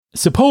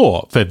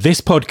Support for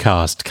this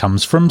podcast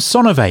comes from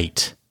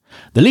Sonovate,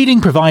 the leading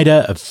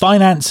provider of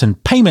finance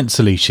and payment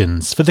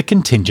solutions for the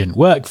contingent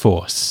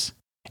workforce.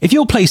 If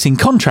you're placing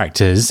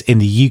contractors in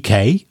the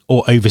UK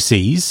or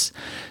overseas,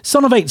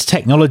 Sonovate's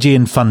technology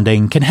and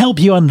funding can help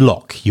you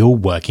unlock your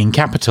working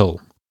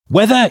capital.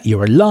 Whether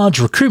you're a large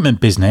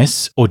recruitment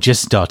business or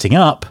just starting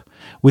up,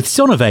 with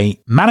Sonovate,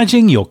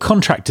 managing your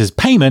contractors'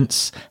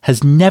 payments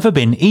has never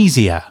been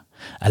easier,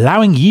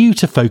 allowing you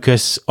to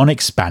focus on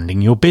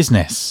expanding your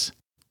business.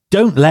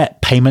 Don't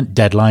let payment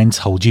deadlines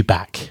hold you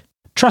back.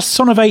 Trust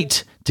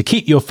Sonovate to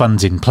keep your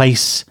funds in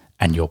place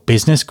and your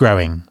business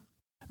growing.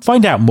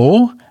 Find out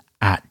more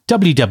at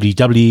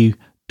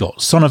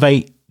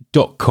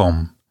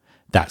www.sonovate.com.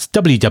 That's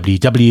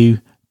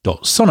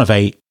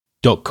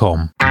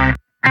www.sonovate.com.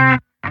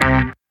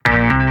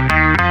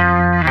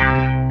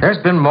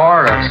 There's been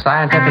more of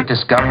scientific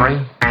discovery,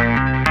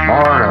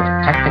 more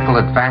of technical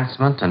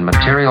advancement and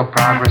material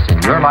progress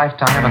in your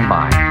lifetime and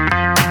mine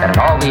than in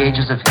all the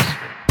ages of history.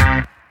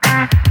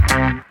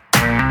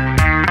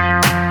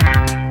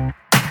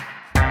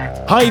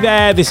 Hi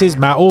there, this is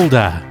Matt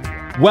Alder.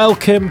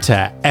 Welcome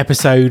to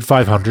episode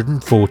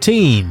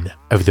 514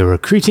 of the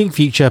Recruiting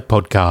Future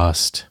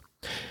podcast.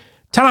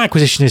 Talent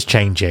acquisition is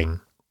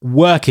changing,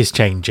 work is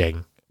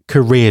changing,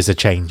 careers are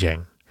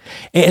changing.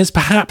 It has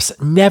perhaps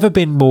never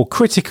been more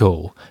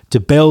critical to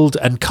build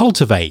and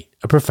cultivate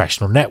a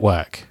professional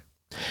network.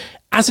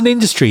 As an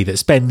industry that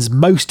spends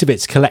most of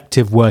its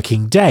collective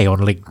working day on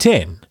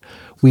LinkedIn,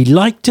 we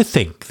like to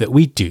think that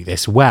we do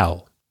this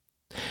well.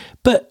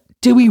 But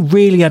do we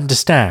really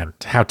understand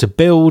how to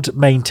build,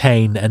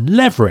 maintain, and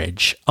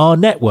leverage our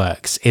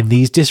networks in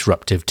these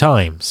disruptive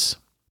times?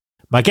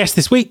 My guest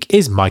this week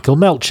is Michael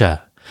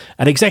Melcher,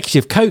 an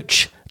executive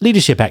coach,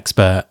 leadership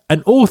expert,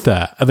 and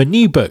author of a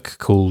new book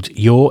called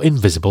Your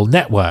Invisible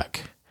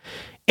Network.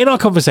 In our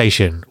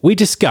conversation, we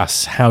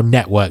discuss how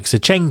networks are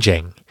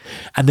changing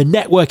and the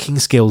networking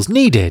skills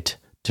needed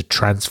to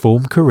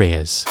transform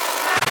careers.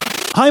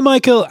 Hi,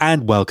 Michael,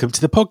 and welcome to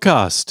the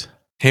podcast.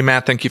 Hey,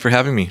 Matt, thank you for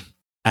having me.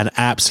 An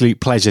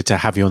absolute pleasure to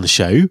have you on the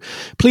show.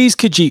 Please,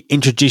 could you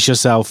introduce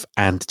yourself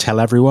and tell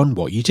everyone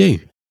what you do?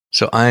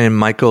 So I am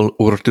Michael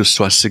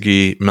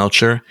Urtuswasigi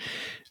Melcher.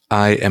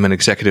 I am an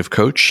executive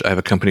coach. I have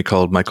a company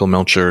called Michael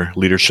Melcher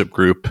Leadership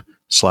Group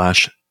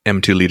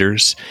 /M2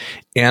 Leaders.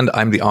 And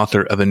I'm the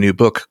author of a new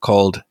book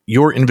called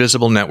Your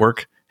Invisible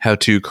Network, How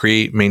to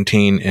Create,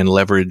 Maintain, and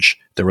Leverage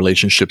the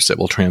Relationships that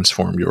Will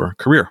Transform Your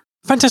Career.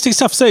 Fantastic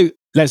stuff. So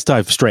let's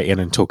dive straight in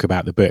and talk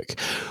about the book.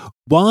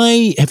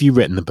 Why have you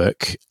written the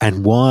book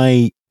and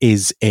why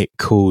is it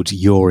called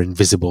Your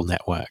Invisible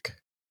Network?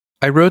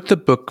 I wrote the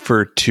book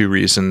for two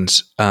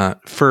reasons.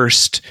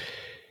 First,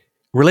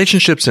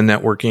 relationships and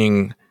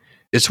networking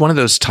is one of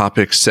those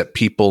topics that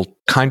people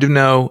kind of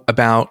know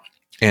about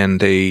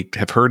and they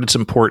have heard it's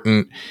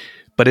important,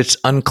 but it's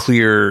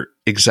unclear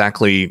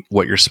exactly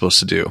what you're supposed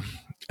to do.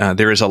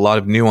 There is a lot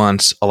of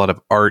nuance, a lot of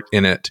art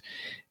in it,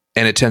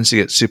 and it tends to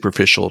get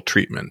superficial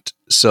treatment.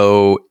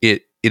 So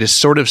it is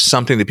sort of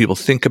something that people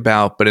think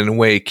about, but in a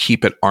way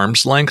keep at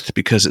arm's length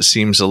because it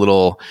seems a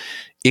little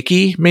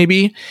icky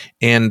maybe,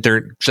 and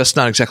they're just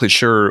not exactly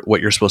sure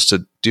what you're supposed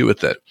to do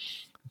with it.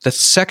 The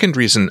second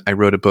reason I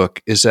wrote a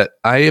book is that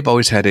I have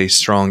always had a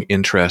strong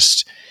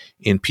interest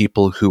in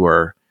people who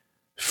are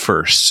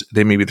first.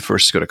 They may be the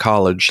first to go to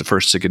college, the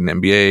first to get an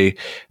MBA,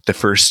 the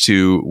first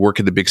to work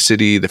in the big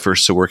city, the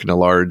first to work in a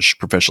large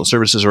professional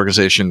services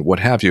organization, what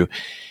have you.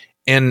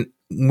 And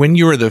when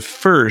you are the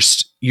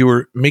first, you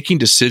are making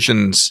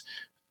decisions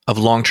of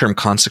long-term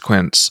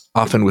consequence,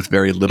 often with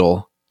very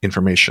little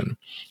information.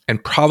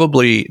 And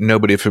probably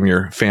nobody from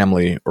your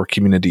family or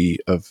community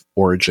of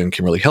origin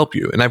can really help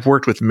you. And I've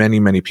worked with many,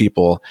 many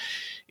people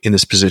in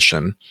this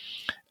position.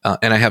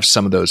 And I have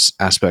some of those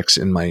aspects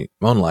in my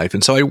own life.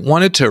 And so I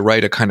wanted to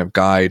write a kind of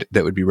guide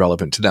that would be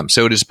relevant to them.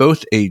 So it is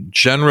both a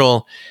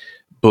general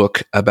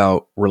book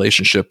about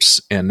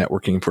relationships and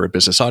networking for a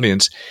business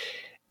audience.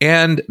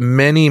 And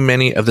many,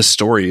 many of the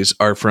stories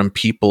are from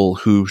people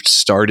who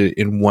started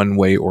in one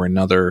way or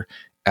another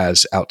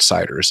as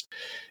outsiders.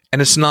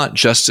 And it's not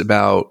just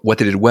about what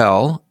they did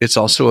well. It's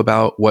also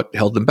about what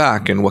held them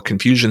back and what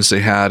confusions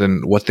they had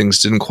and what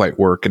things didn't quite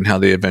work and how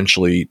they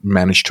eventually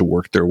managed to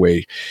work their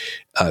way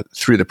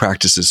through the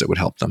practices that would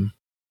help them.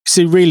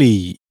 So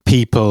really,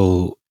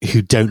 people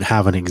who don't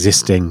have an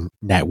existing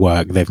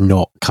network, they've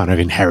not kind of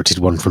inherited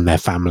one from their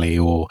family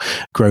or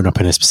grown up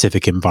in a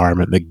specific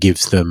environment that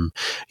gives them,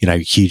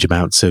 huge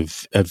amounts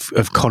of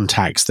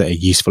contacts that are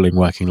useful in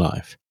working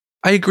life.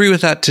 I agree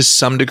with that to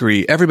some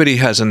degree. Everybody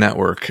has a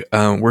network.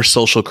 We're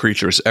social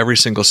creatures. Every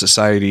single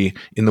society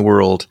in the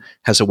world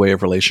has a way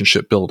of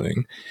relationship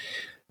building.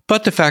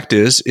 But the fact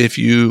is, if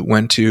you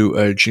went to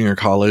a junior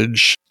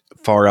college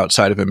far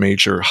outside of a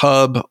major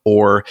hub,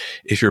 or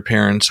if your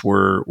parents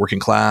were working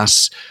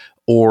class,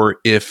 or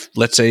if,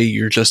 let's say,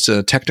 you're just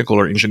a technical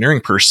or engineering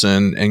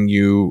person and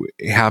you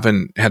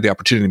haven't had the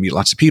opportunity to meet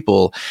lots of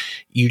people,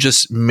 you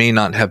just may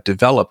not have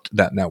developed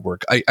that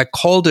network. I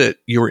called it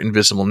Your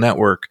Invisible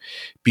Network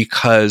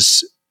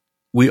because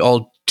we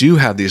all do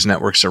have these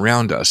networks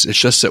around us. It's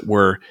just that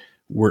we're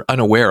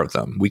unaware of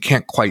them. We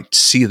can't quite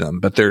see them,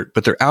 but they're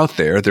out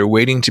there. They're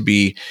waiting to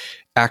be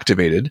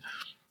activated.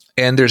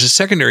 And there's a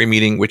secondary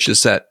meaning, which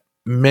is that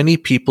many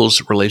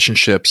people's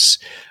relationships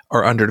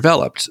are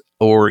underdeveloped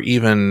or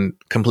even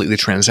completely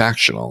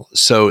transactional.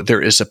 So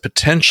there is a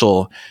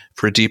potential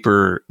for a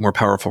deeper, more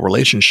powerful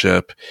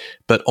relationship,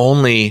 but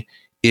only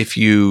if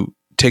you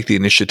take the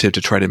initiative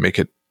to try to make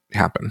it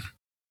happen.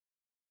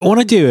 I want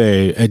to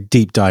do a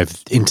deep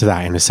dive into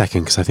that in a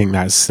second, because I think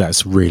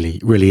that's really,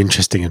 really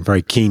interesting, and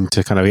very keen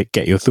to kind of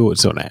get your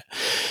thoughts on it.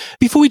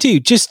 Before we do,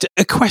 just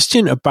a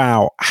question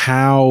about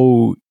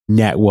how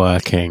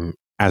networking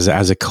as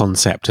a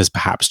concept has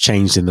perhaps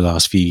changed in the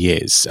last few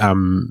years.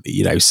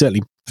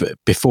 Certainly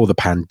before the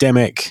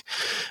pandemic,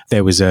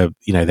 there was a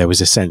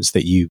sense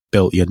that you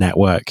built your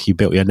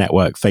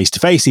network face to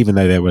face, even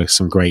though there were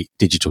some great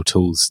digital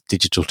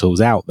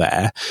tools out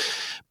there.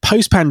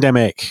 Post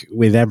pandemic,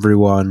 with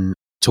everyone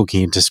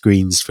talking into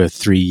screens for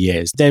 3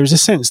 years, there is a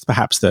sense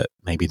perhaps that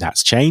maybe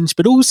that's changed,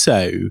 but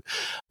also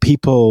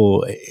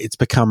it's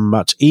become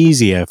much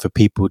easier for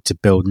people to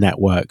build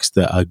networks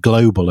that are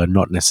global and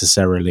not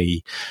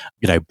necessarily,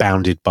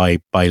 bounded by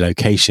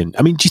location.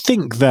 I mean, do you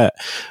think that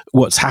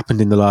what's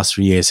happened in the last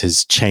 3 years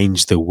has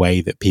changed the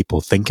way that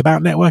people think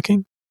about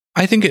networking?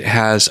 I think it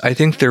has. I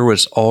think there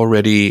was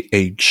already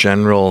a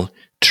general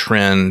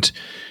trend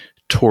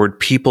toward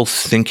people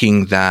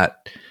thinking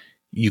that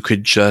you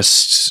could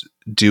just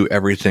do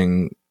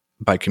everything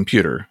by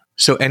computer.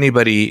 So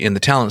anybody in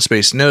the talent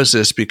space knows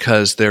this,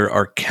 because there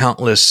are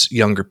countless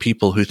younger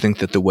people who think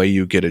that the way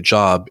you get a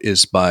job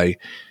is by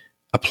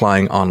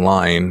applying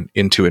online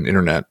into an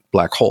internet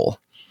black hole.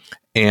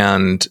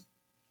 And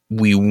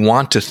we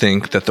want to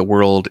think that the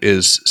world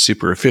is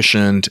super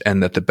efficient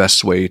and that the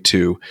best way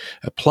to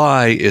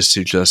apply is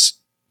to just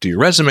do your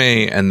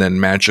resume, and then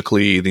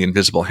magically the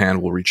invisible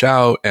hand will reach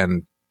out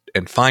and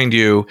find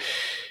you.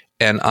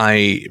 And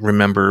I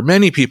remember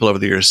many people over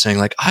the years saying,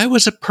 like, I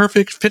was a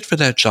perfect fit for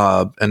that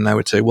job. And I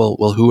would say, well,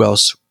 who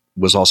else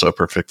was also a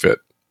perfect fit?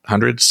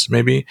 Hundreds,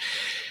 maybe.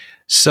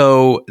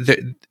 So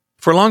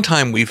for a long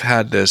time, we've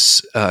had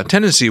this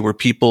tendency where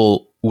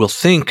people will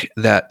think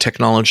that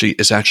technology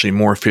is actually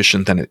more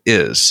efficient than it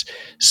is,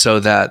 so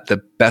that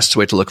the best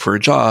way to look for a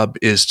job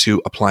is to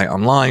apply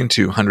online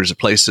to hundreds of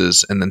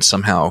places, and then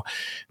somehow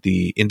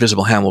the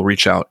invisible hand will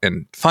reach out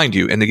and find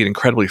you. And they get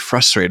incredibly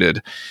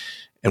frustrated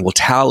and will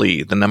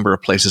tally the number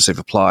of places they've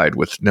applied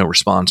with no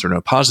response or no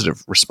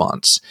positive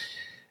response.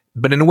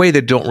 But in a way,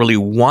 they don't really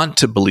want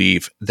to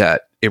believe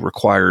that it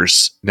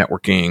requires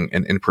networking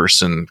and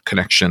in-person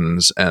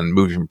connections and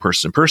moving from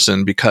person to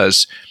person,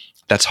 because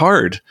that's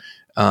hard.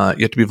 You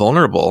have to be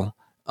vulnerable.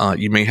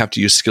 You may have to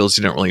use skills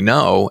you don't really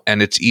know,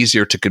 and it's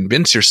easier to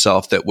convince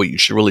yourself that what you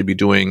should really be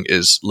doing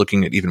is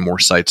looking at even more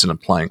sites and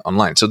applying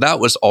online. So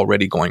that was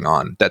already going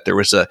on, that there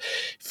was a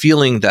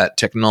feeling that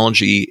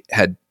technology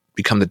had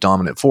become the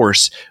dominant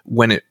force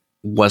when it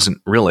wasn't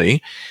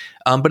really.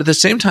 But at the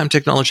same time,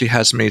 technology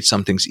has made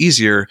some things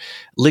easier.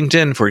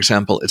 LinkedIn, for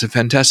example, is a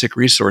fantastic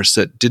resource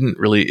that didn't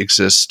really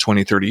exist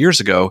 20, 30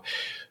 years ago.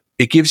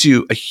 It gives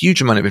you a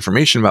huge amount of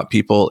information about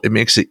people. It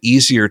makes it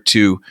easier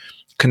to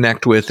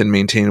connect with and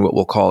maintain what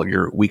we'll call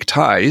your weak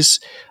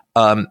ties.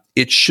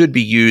 It should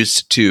be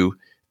used to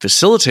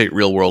facilitate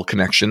real-world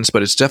connections,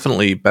 but it's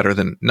definitely better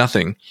than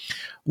nothing.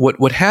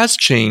 What has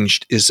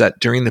changed is that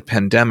during the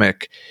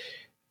pandemic,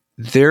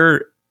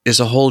 there is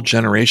a whole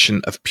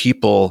generation of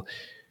people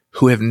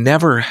who have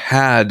never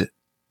had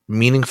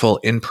meaningful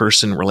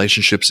in-person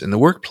relationships in the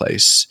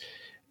workplace.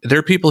 There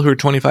are people who are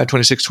 25,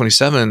 26,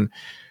 27,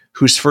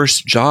 whose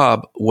first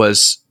job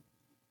was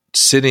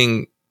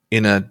sitting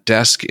in a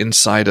desk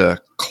inside a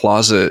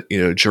closet,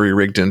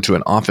 jury-rigged into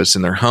an office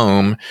in their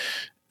home,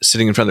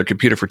 sitting in front of their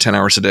computer for 10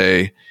 hours a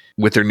day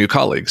with their new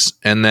colleagues.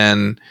 And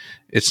then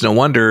it's no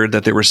wonder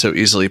that they were so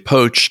easily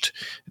poached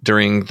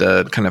during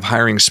the kind of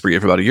hiring spree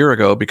of about a year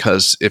ago,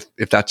 because if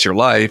that's your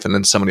life and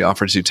then somebody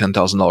offers you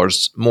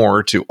 $10,000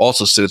 more to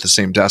also sit at the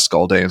same desk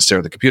all day and stare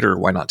at the computer,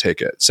 why not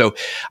take it? So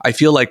I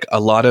feel like a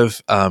lot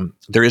of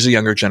there is a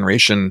younger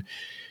generation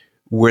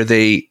where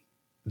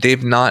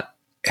they've not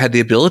had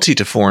the ability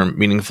to form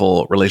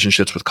meaningful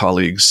relationships with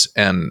colleagues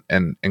and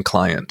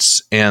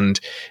clients,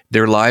 and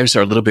their lives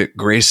are a little bit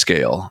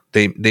grayscale.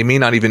 They may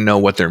not even know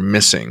what they're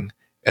missing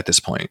at this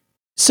point.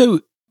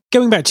 So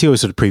going back to your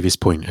sort of previous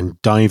point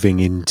and diving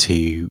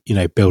into,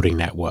 building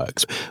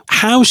networks,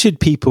 how should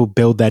people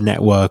build their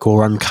network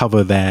or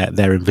uncover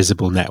their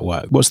invisible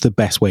network? What's the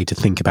best way to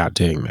think about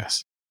doing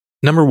this?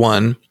 Number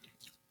one,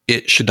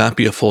 it should not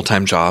be a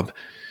full-time job.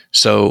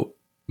 So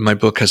my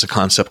book has a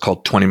concept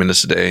called 20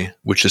 minutes a day,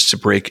 which is to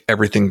break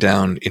everything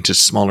down into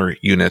smaller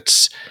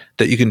units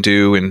that you can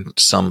do in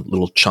some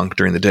little chunk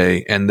during the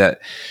day. And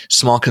that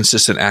small,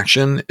 consistent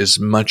action is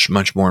much,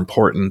 much more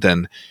important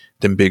than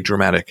big,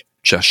 dramatic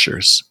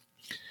gestures.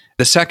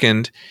 The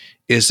second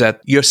is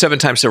that you have 7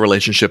 types of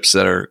relationships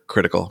that are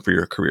critical for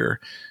your career.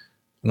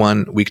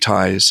 1, weak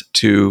ties.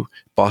 2,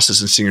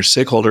 bosses and senior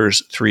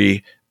stakeholders.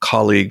 3,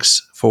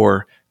 colleagues.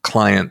 4,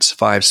 clients,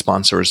 5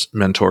 sponsors,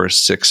 mentors,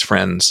 6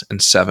 friends,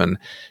 and 7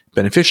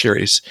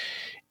 beneficiaries.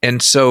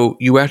 And so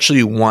you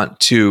actually want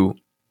to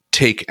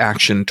take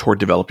action toward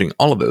developing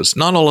all of those,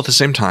 not all at the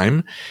same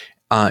time.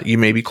 You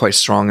may be quite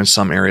strong in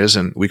some areas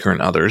and weaker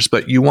in others,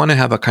 but you want to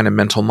have a kind of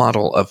mental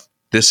model of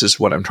this is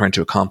what I'm trying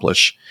to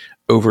accomplish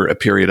over a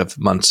period of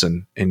months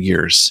and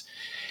years.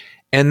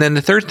 And then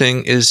the third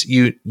thing is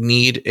you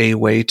need a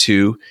way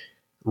to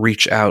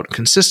reach out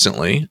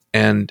consistently,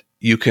 and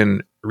you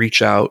can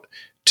reach out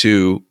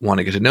to want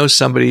to get to know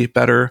somebody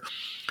better,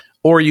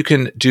 or you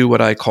can do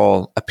what I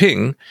call a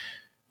ping,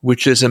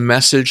 which is a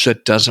message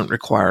that doesn't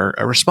require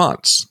a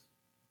response.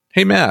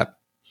 Hey, Matt,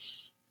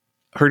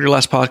 heard your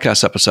last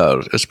podcast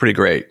episode. It's pretty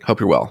great. Hope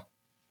you're well.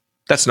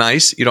 That's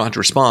nice. You don't have to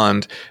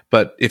respond.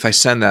 But if I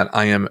send that,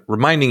 I am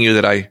reminding you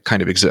that I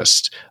kind of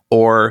exist.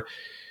 Or,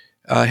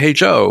 hey,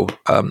 Joe,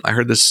 I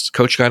heard this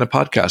coach guy on a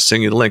podcast.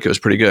 Send you the link. It was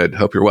pretty good.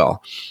 Hope you're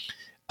well.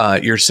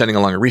 You're sending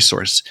along a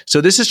resource.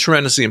 So this is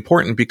tremendously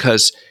important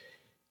because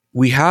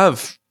we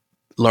have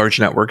large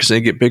networks and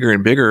they get bigger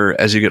and bigger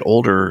as you get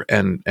older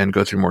and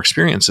go through more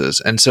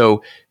experiences. And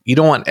so you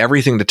don't want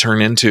everything to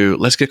turn into,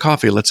 let's get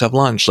coffee, let's have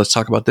lunch, let's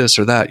talk about this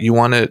or that. You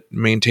want to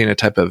maintain a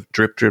type of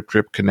drip, drip,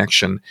 drip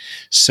connection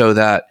so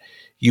that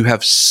you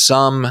have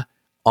some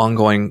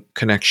ongoing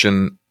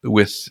connection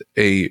with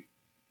a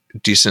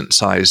decent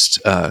sized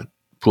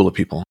pool of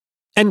people.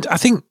 And I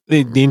think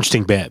the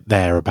interesting bit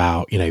there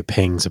about,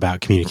 pings,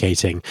 about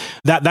communicating,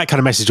 that kind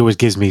of message always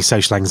gives me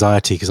social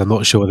anxiety because I'm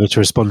not sure whether to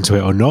respond to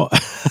it or not.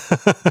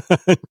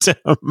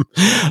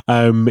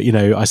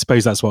 I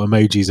suppose that's what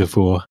emojis are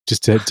for,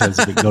 just in terms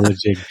of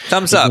acknowledging.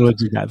 Thumbs up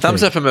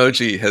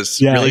emoji has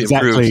really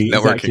improved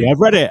networking.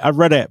 Exactly. I've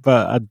read it,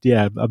 but I'm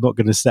not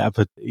going to set up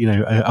a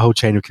whole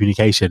chain of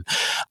communication.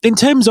 In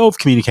terms of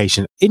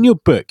communication, in your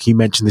book, you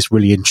mentioned this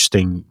really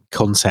interesting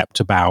concept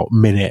about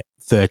minute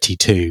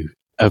 32.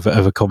 Of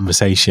a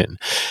conversation.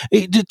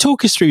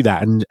 Talk us through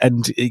that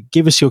and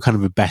give us your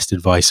kind of best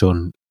advice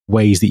on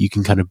ways that you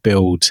can kind of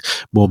build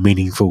more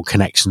meaningful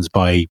connections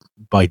by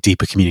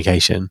deeper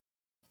communication.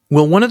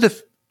 Well, one of the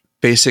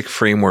basic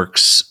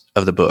frameworks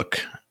of the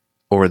book,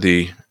 or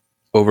the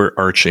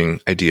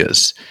overarching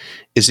ideas,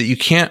 is that you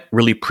can't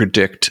really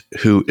predict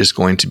who is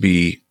going to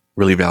be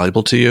really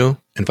valuable to you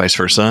and vice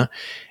versa.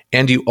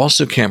 And you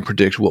also can't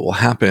predict what will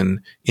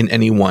happen in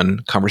any one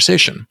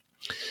conversation.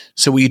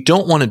 So what you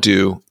don't want to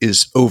do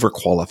is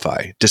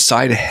overqualify,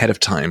 decide ahead of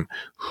time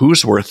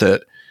who's worth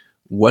it,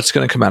 what's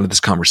going to come out of this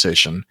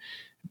conversation,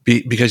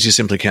 because you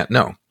simply can't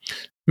know.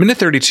 Minute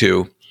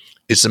 32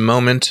 is a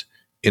moment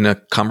in a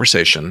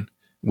conversation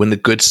when the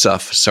good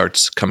stuff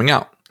starts coming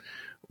out,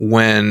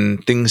 when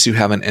things you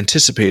haven't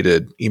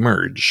anticipated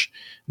emerge,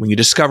 when you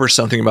discover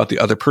something about the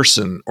other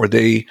person, or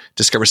they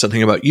discover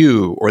something about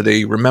you, or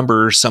they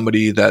remember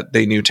somebody that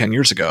they knew 10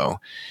 years ago.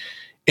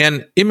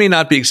 And it may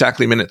not be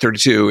exactly minute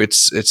 32.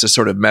 It's a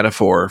sort of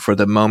metaphor for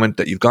the moment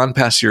that you've gone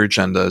past your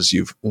agendas,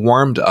 you've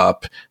warmed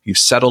up, you've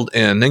settled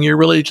in, and you're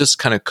really just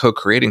kind of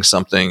co-creating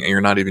something and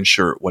you're not even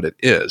sure what it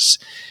is.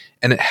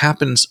 And it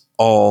happens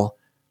all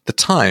the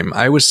time.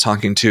 I was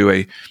talking to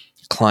a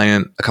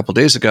client a couple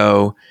days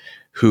ago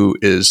who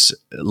is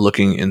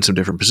looking in some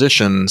different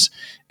positions.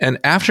 And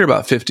after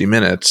about 50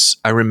 minutes,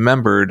 I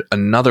remembered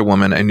another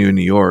woman I knew in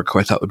New York who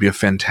I thought would be a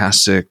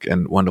fantastic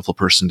and wonderful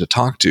person to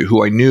talk to,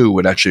 who I knew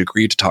would actually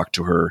agree to talk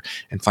to her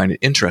and find it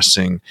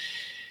interesting.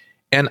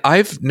 And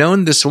I've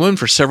known this woman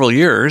for several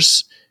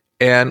years,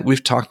 and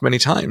we've talked many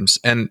times.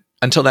 And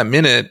until that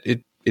minute,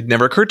 it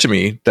never occurred to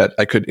me that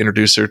I could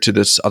introduce her to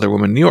this other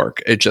woman in New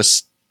York.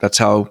 That's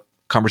how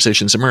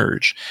conversations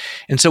emerge.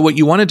 And so what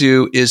you want to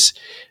do is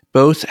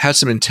both have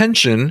some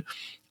intention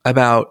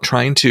about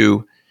trying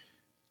to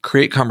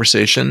create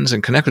conversations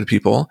and connect with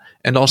people,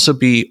 and also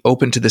be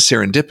open to the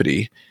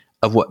serendipity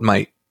of what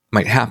might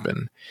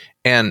happen.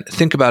 And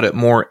think about it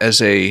more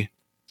as a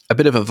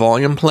bit of a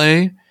volume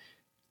play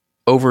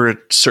over a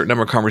certain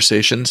number of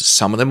conversations.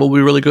 Some of them will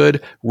be really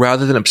good,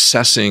 rather than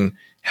obsessing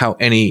how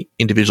any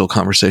individual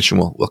conversation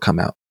will come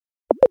out.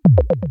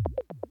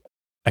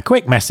 A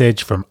quick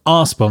message from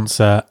our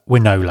sponsor,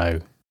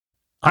 Wonolo.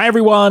 Hi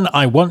everyone,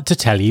 I want to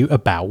tell you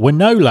about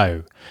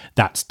Wonolo.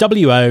 That's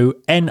Wonolo.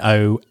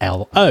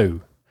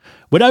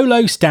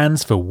 Wonolo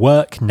stands for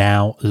Work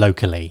Now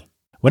Locally.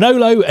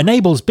 Wonolo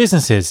enables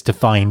businesses to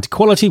find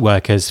quality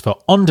workers for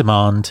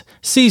on-demand,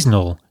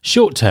 seasonal,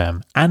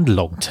 short-term and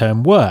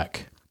long-term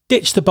work.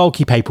 Ditch the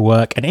bulky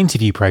paperwork and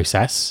interview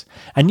process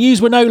and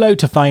use Wonolo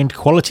to find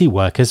quality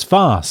workers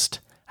fast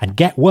and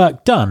get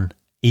work done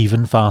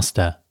even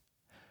faster.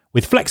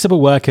 With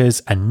flexible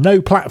workers and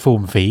no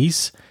platform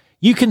fees,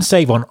 you can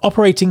save on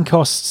operating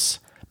costs,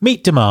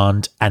 meet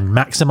demand, and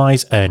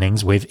maximise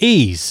earnings with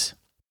ease.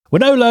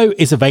 Wonolo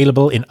is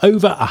available in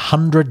over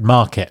 100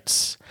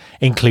 markets,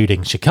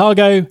 including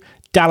Chicago,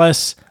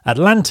 Dallas,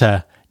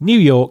 Atlanta, New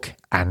York,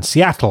 and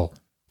Seattle.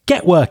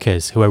 Get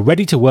workers who are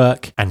ready to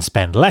work and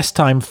spend less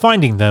time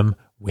finding them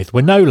with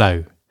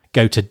Wonolo.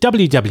 Go to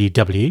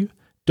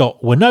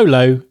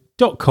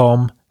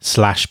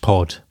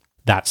www.wonolo.com/pod.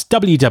 That's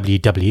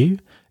www.wonolo.com/pod.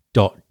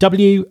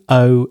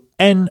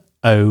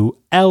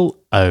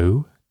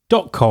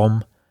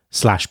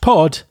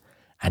 nolo.com/pod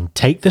and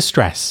take the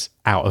stress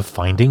out of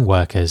finding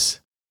workers.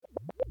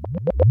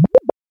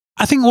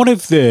 I think one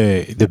of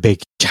the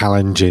big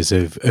challenges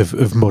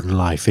of modern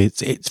life,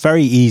 it's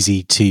very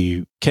easy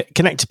to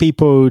connect to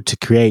people, to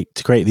create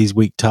these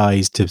weak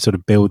ties, to sort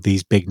of build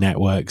these big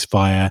networks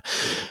via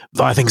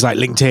things like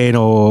LinkedIn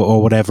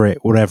or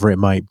whatever it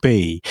might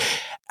be.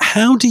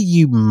 How do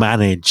you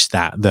manage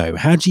that though?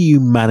 How do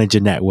you manage a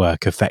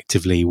network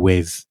effectively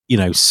with,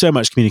 so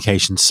much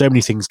communication, so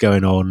many things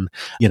going on,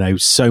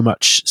 so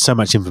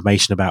much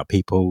information about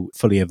people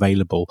fully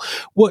available?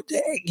 What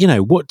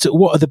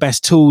are the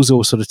best tools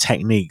or sort of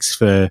techniques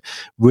for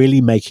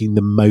really making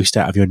the most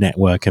out of your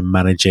network and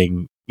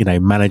managing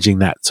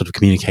that sort of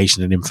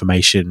communication and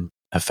information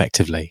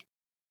effectively?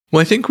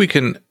 Well, I think we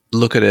can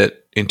look at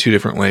it in two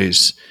different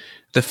ways.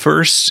 The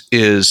first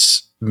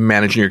is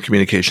managing your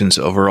communications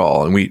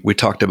overall. And we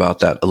talked about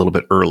that a little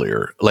bit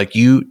earlier. Like,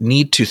 you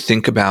need to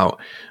think about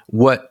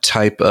what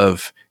type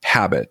of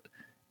habit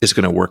is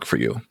going to work for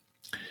you.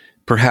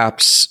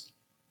 Perhaps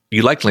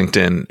you like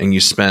LinkedIn and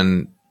you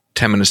spend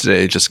 10 minutes a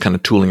day just kind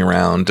of tooling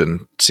around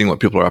and seeing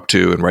what people are up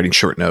to and writing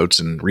short notes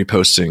and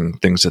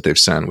reposting things that they've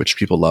sent, which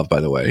people love,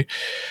 by the way.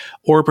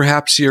 Or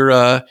perhaps you're,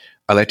 I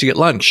like to get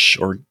lunch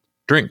or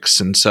drinks.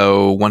 And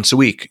so once a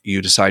week,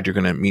 you decide you're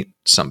going to meet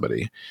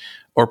somebody.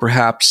 Or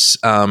perhaps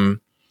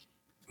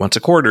once a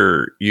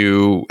quarter,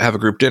 you have a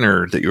group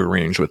dinner that you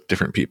arrange with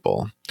different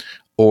people.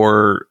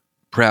 Or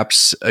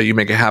perhaps you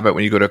make a habit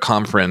when you go to a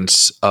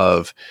conference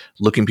of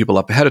looking people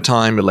up ahead of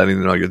time and letting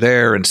them know you're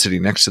there and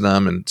sitting next to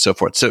them and so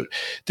forth. So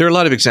there are a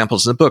lot of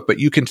examples in the book, but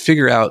you can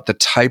figure out the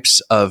types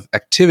of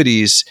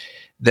activities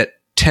that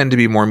tend to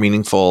be more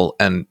meaningful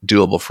and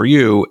doable for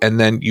you. And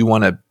then you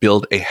want to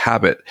build a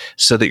habit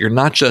so that you're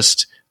not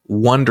just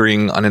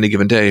wondering on any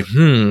given day,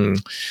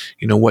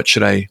 what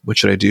should I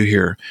do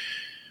here?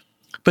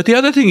 But the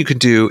other thing you can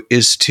do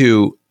is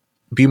to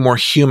be more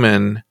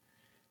human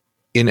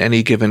in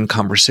any given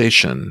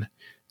conversation.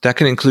 That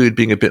can include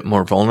being a bit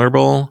more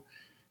vulnerable,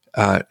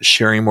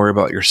 sharing more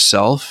about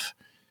yourself,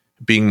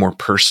 being more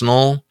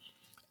personal.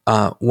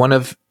 One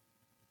of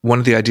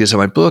the ideas of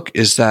my book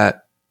is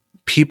that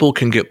people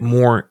can get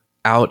more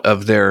out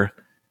of their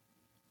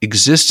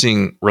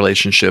existing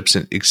relationships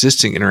and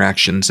existing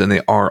interactions than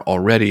they are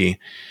already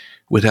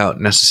without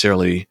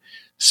necessarily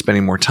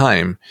spending more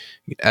time.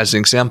 As an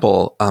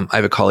example, I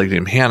have a colleague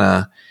named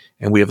Hannah,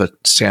 and we have a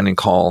standing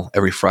call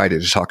every Friday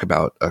to talk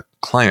about a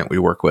client we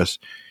work with.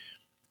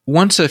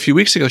 Once a few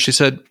weeks ago, she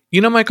said,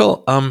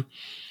 Michael,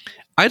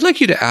 I'd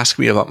like you to ask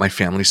me about my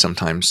family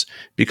sometimes,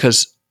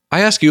 because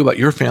I ask you about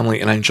your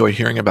family and I enjoy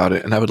hearing about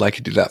it, and I would like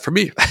you to do that for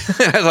me.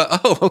 I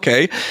thought, oh,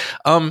 okay.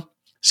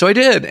 So I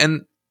did.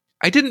 And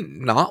I didn't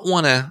not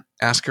want to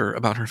ask her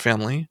about her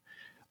family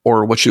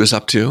or what she was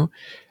up to.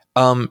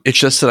 It's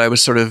just that I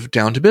was sort of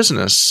down to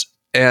business.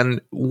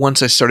 And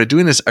once I started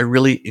doing this, I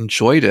really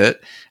enjoyed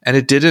it. And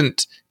it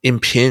didn't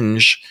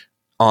impinge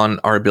on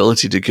our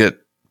ability to get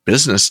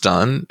business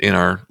done in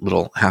our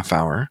little half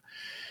hour,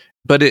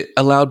 but it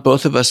allowed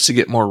both of us to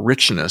get more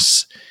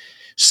richness.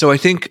 So I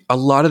think a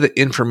lot of the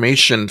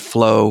information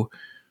flow,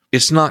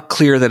 it's not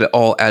clear that it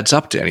all adds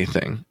up to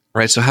anything,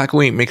 right? So how can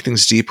we make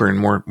things deeper and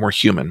more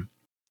human?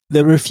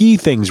 There are a few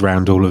things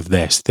around all of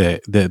this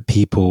that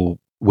people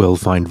will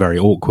find very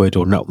awkward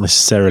or not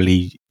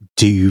necessarily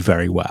do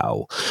very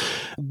well.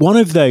 One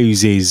of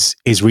those is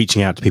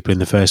reaching out to people in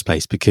the first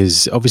place,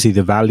 because obviously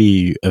the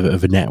value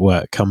of a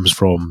network comes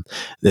from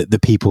the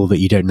people that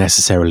you don't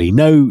necessarily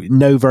know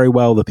very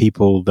well, the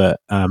people that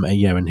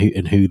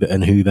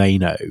and who they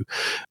know.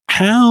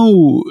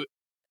 How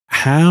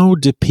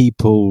do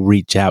people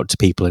reach out to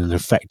people in an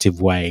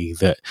effective way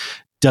that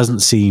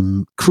doesn't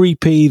seem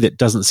creepy, that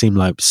doesn't seem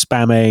like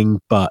spamming,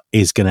 but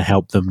is going to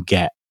help them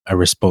get a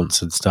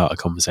response and start a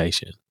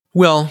conversation?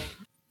 Well,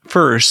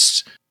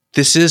 first,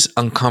 this is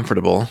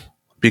uncomfortable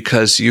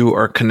because you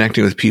are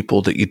connecting with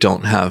people that you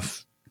don't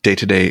have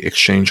day-to-day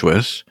exchange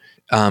with.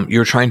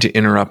 You're trying to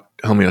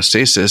interrupt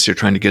homeostasis. You're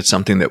trying to get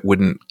something that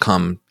wouldn't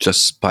come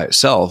just by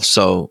itself.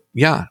 So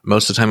yeah,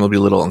 most of the time it'll be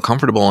a little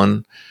uncomfortable,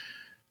 and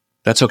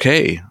that's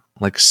okay.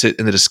 Like, sit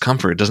in the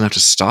discomfort. It doesn't have to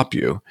stop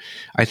you.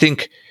 I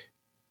think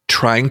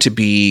trying to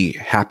be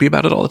happy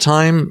about it all the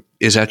time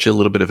is actually a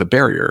little bit of a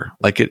barrier.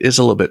 Like, it is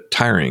a little bit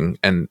tiring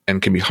and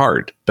can be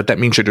hard, but that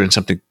means you're doing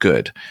something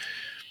good.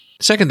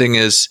 Second thing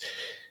is,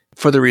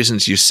 for the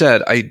reasons you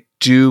said, I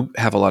do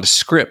have a lot of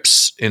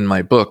scripts in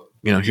my book.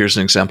 Here's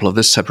an example of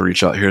this type of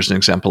reach out. Here's an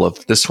example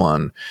of this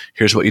one.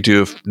 Here's what you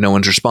do if no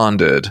one's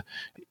responded.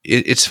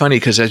 It's funny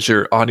because, as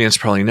your audience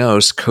probably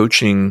knows,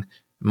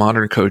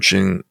 modern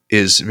coaching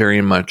is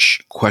very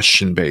much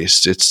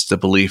question-based. It's the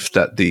belief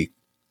that the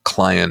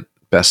client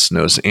best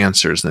knows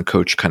answers, and the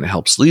coach kind of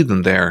helps lead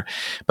them there.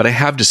 But I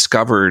have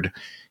discovered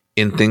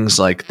in things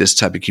like this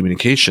type of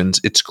communications,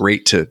 it's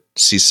great to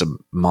see some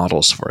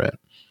models for it.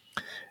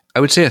 I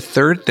would say a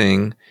third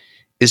thing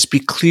is be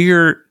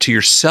clear to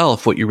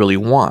yourself what you really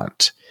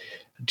want.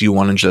 Do you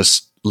want to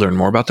just learn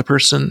more about the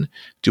person?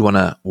 Do you want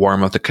to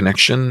warm up the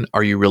connection?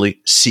 Are you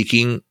really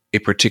seeking a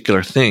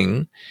particular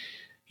thing,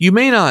 you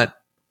may not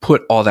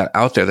put all that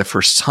out there the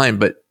first time,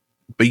 but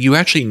you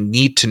actually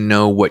need to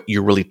know what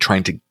you're really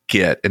trying to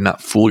get and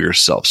not fool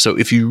yourself. So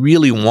if you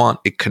really want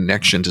a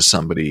connection to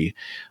somebody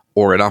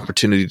or an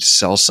opportunity to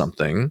sell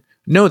something,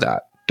 know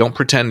that. Don't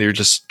pretend you're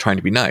just trying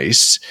to be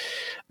nice,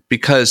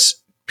 because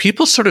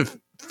people sort of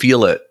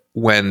feel it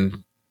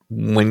when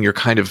you're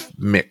kind of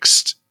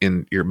mixed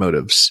in your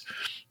motives.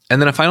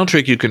 And then a final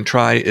trick you can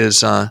try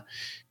is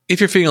if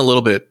you're feeling a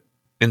little bit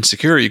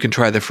insecure, you can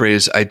try the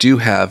phrase, I do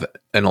have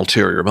an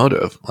ulterior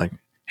motive. Like,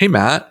 hey,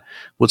 Matt,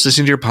 was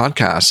listening to your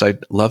podcast.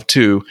 I'd love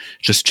to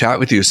just chat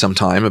with you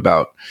sometime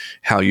about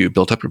how you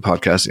built up your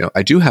podcast.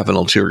 I do have an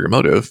ulterior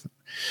motive.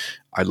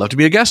 I'd love to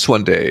be a guest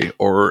one day,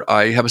 or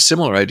I have a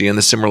similar idea in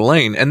the similar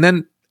lane. And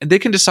then they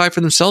can decide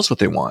for themselves what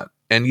they want.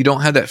 And you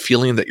don't have that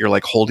feeling that you're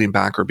like holding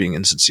back or being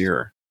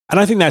insincere. And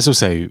I think that's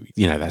also,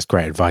 that's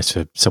great advice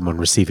for someone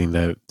receiving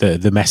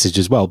the message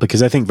as well,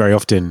 because I think very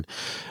often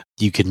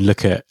you can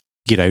look at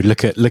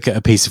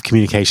a piece of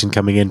communication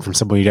coming in from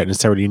someone you don't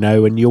necessarily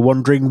know, and you're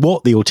wondering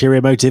what the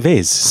ulterior motive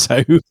is.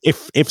 So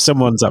if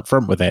someone's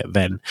upfront with it,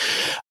 then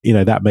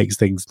that makes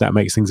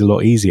things a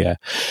lot easier.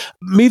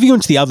 Moving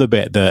on to the other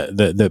bit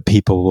that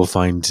people will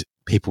find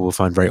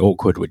very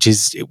awkward, which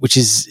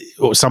is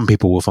or some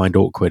people will find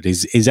awkward,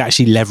 is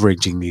actually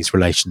leveraging these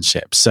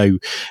relationships. So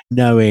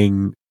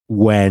knowing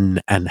when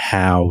and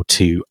how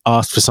to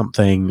ask for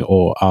something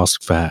or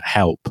ask for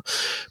help.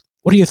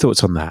 What are your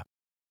thoughts on that?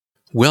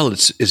 Well,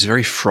 it's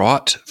very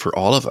fraught for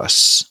all of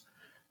us,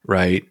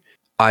 right?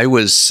 I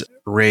was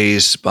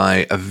raised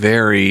by a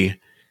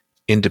very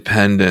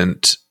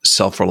independent,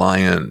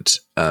 self-reliant,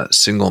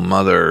 single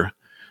mother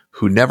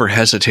who never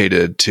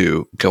hesitated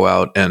to go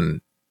out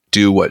and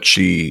do what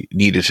she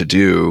needed to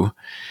do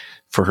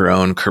for her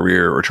own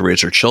career or to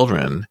raise her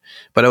children.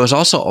 But I was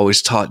also always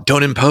taught,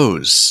 don't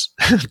impose,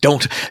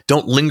 don't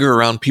linger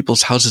around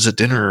people's houses at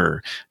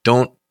dinner,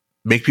 don't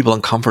make people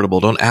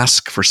uncomfortable, don't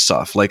ask for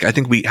stuff. Like, I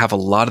think we have a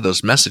lot of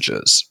those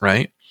messages,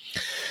 right?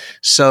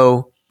 So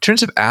in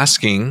terms of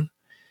asking,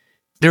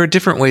 there are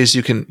different ways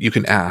you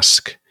can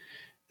ask.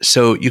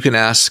 So you can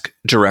ask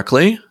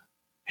directly,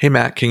 hey,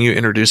 Matt, can you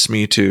introduce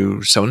me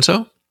to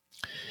so-and-so?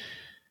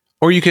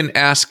 Or you can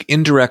ask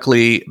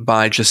indirectly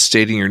by just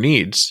stating your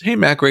needs. Hey,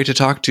 Matt, great to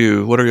talk to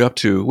you. What are you up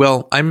to?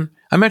 Well, I'm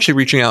actually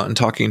reaching out and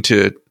talking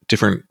to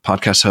different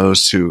podcast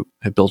hosts who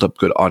have built up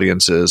good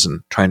audiences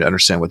and trying to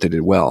understand what they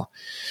did well.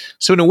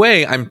 So in a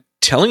way, I'm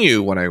telling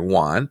you what I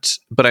want,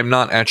 but I'm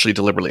not actually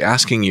deliberately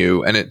asking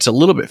you, and it's a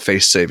little bit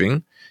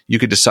face-saving. You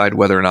could decide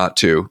whether or not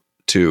to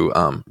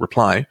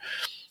reply.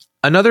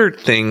 Another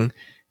thing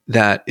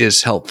that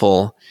is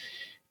helpful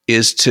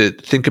is to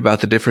think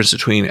about the difference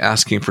between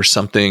asking for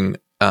something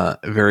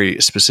very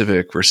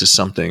specific versus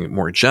something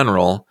more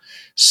general.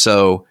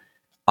 So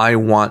I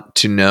want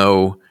to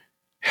know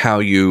how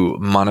you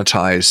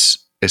monetize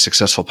a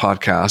successful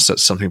podcast.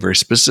 That's something very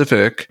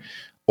specific.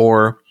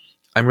 Or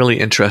I'm really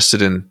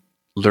interested in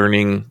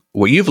learning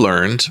what you've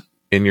learned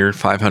in your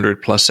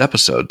 500 plus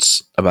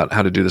episodes about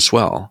how to do this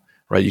well,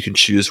 right? You can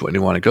choose what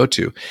you want to go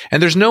to.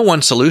 And there's no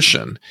one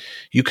solution.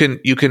 You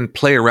can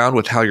play around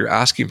with how you're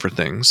asking for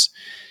things.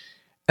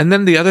 And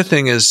then the other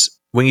thing is,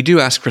 when you do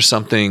ask for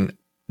something,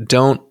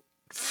 don't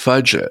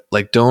fudge it.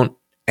 Like, don't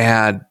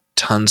add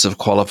tons of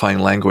qualifying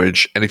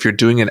language. And if you're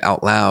doing it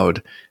out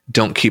loud,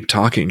 don't keep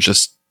talking.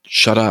 Just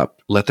shut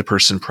up. Let the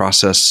person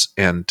process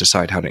and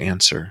decide how to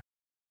answer.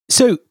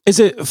 So, as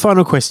a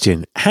final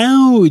question,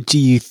 how do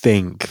you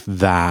think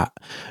that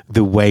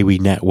the way we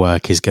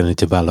network is going to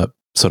develop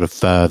sort of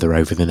further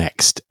over the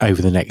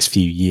next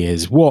few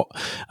years? What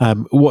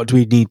do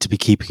we need to be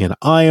keeping an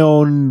eye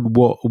on?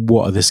 What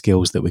are the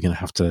skills that we're going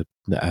to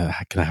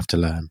have to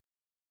learn?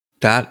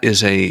 That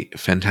is a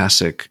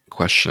fantastic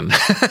question.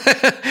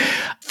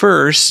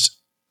 First,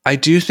 I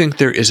do think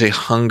there is a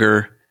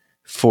hunger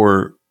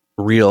for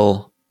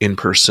real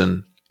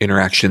in-person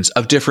interactions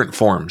of different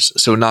forms.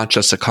 So not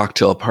just a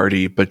cocktail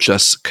party, but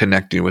just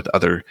connecting with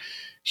other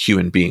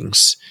human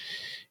beings.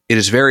 It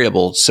is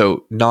variable,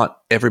 so not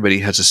everybody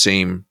has the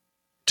same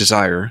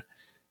desire,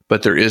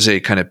 but there is a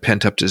kind of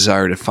pent-up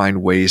desire to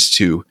find ways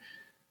to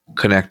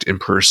connect in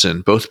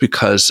person, both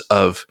because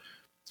of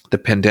the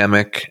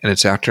pandemic and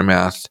its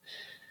aftermath,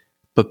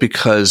 but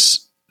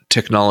because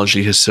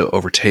technology has so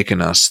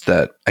overtaken us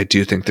that I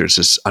do think there's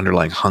this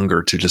underlying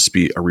hunger to just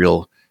be a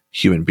real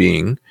human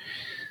being.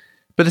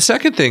 But the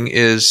second thing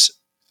is,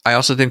 I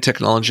also think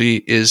technology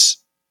is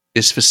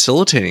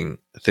facilitating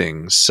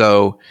things.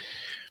 So,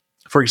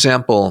 for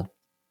example,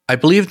 I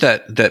believe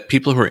that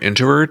people who are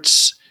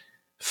introverts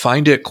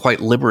find it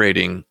quite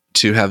liberating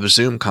to have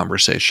Zoom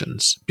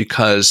conversations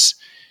because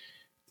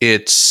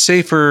it's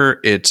safer,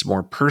 it's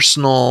more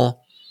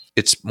personal,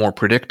 it's more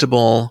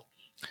predictable.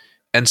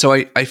 And so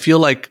I feel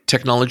like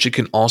technology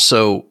can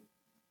also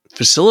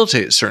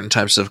facilitate certain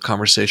types of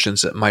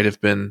conversations that might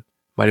have been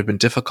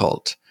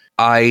difficult.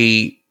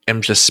 I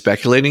am just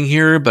speculating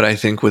here, but I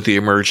think with the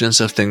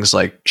emergence of things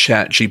like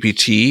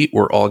ChatGPT,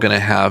 we're all going to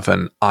have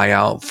an eye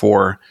out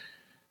for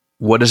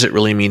what does it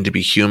really mean to be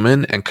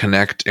human and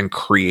connect and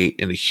create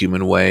in a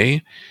human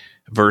way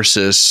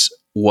versus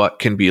what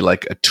can be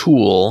like a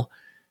tool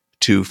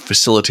to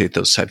facilitate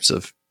those types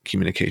of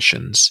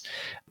communications.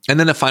 And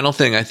then the final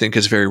thing I think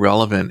is very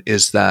relevant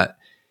is that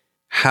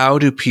how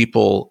do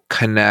people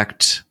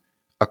connect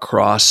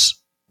across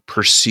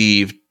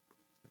perceived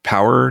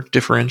power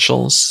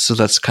differentials? So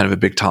that's kind of a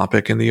big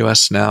topic in the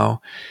US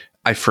now.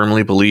 I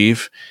firmly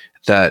believe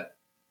that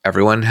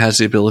everyone has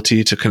the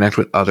ability to connect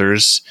with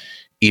others,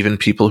 even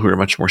people who are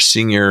much more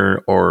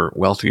senior or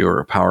wealthy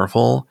or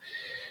powerful.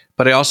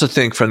 But I also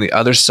think from the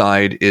other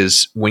side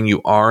is when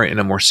you are in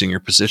a more senior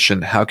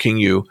position, how can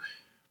you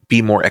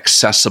be more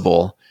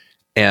accessible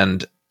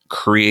and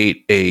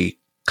create a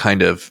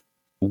kind of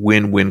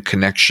win-win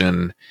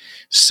connection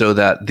so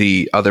that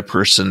the other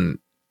person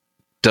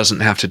doesn't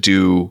have to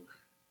do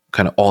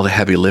kind of all the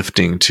heavy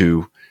lifting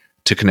to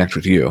connect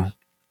with you?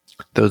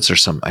 Those are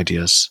some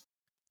ideas.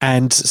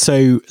 And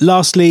so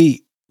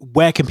lastly,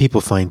 where can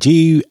people find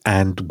you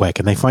and where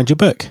can they find your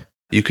book?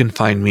 You can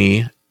find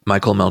me,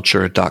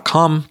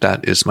 michaelmelcher.com.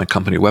 That is my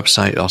company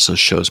website. It also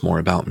shows more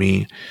about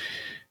me.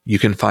 You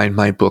can find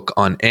my book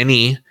on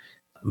any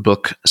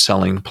book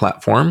selling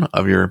platform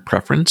of your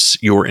preference,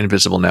 Your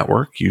Invisible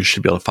Network. You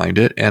should be able to find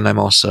it. And I'm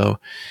also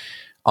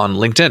on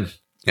LinkedIn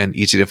and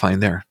easy to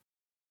find there.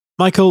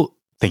 Michael,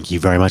 thank you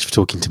very much for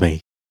talking to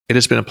me. It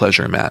has been a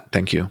pleasure, Matt.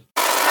 Thank you.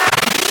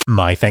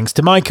 My thanks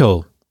to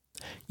Michael.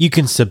 You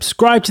can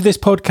subscribe to this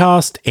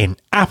podcast in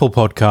Apple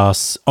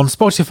Podcasts, on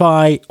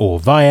Spotify, or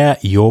via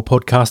your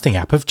podcasting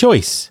app of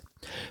choice.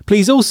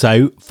 Please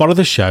also follow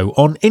the show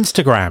on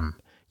Instagram.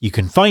 You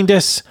can find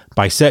us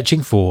by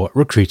searching for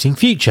Recruiting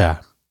Future.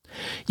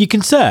 You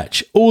can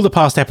search all the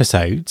past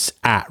episodes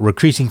at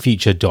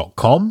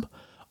recruitingfuture.com.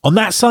 On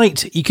that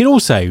site, you can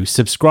also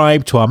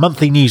subscribe to our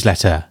monthly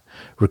newsletter,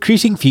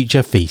 Recruiting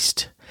Future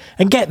Feast,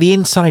 and get the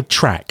inside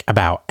track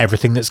about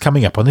everything that's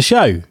coming up on the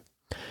show.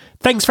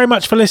 Thanks very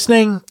much for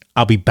listening.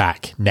 I'll be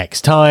back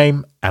next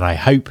time, and I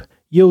hope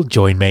you'll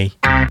join me.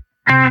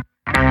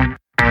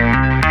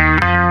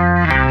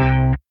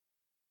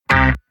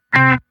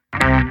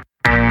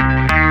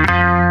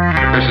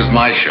 This is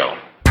my show.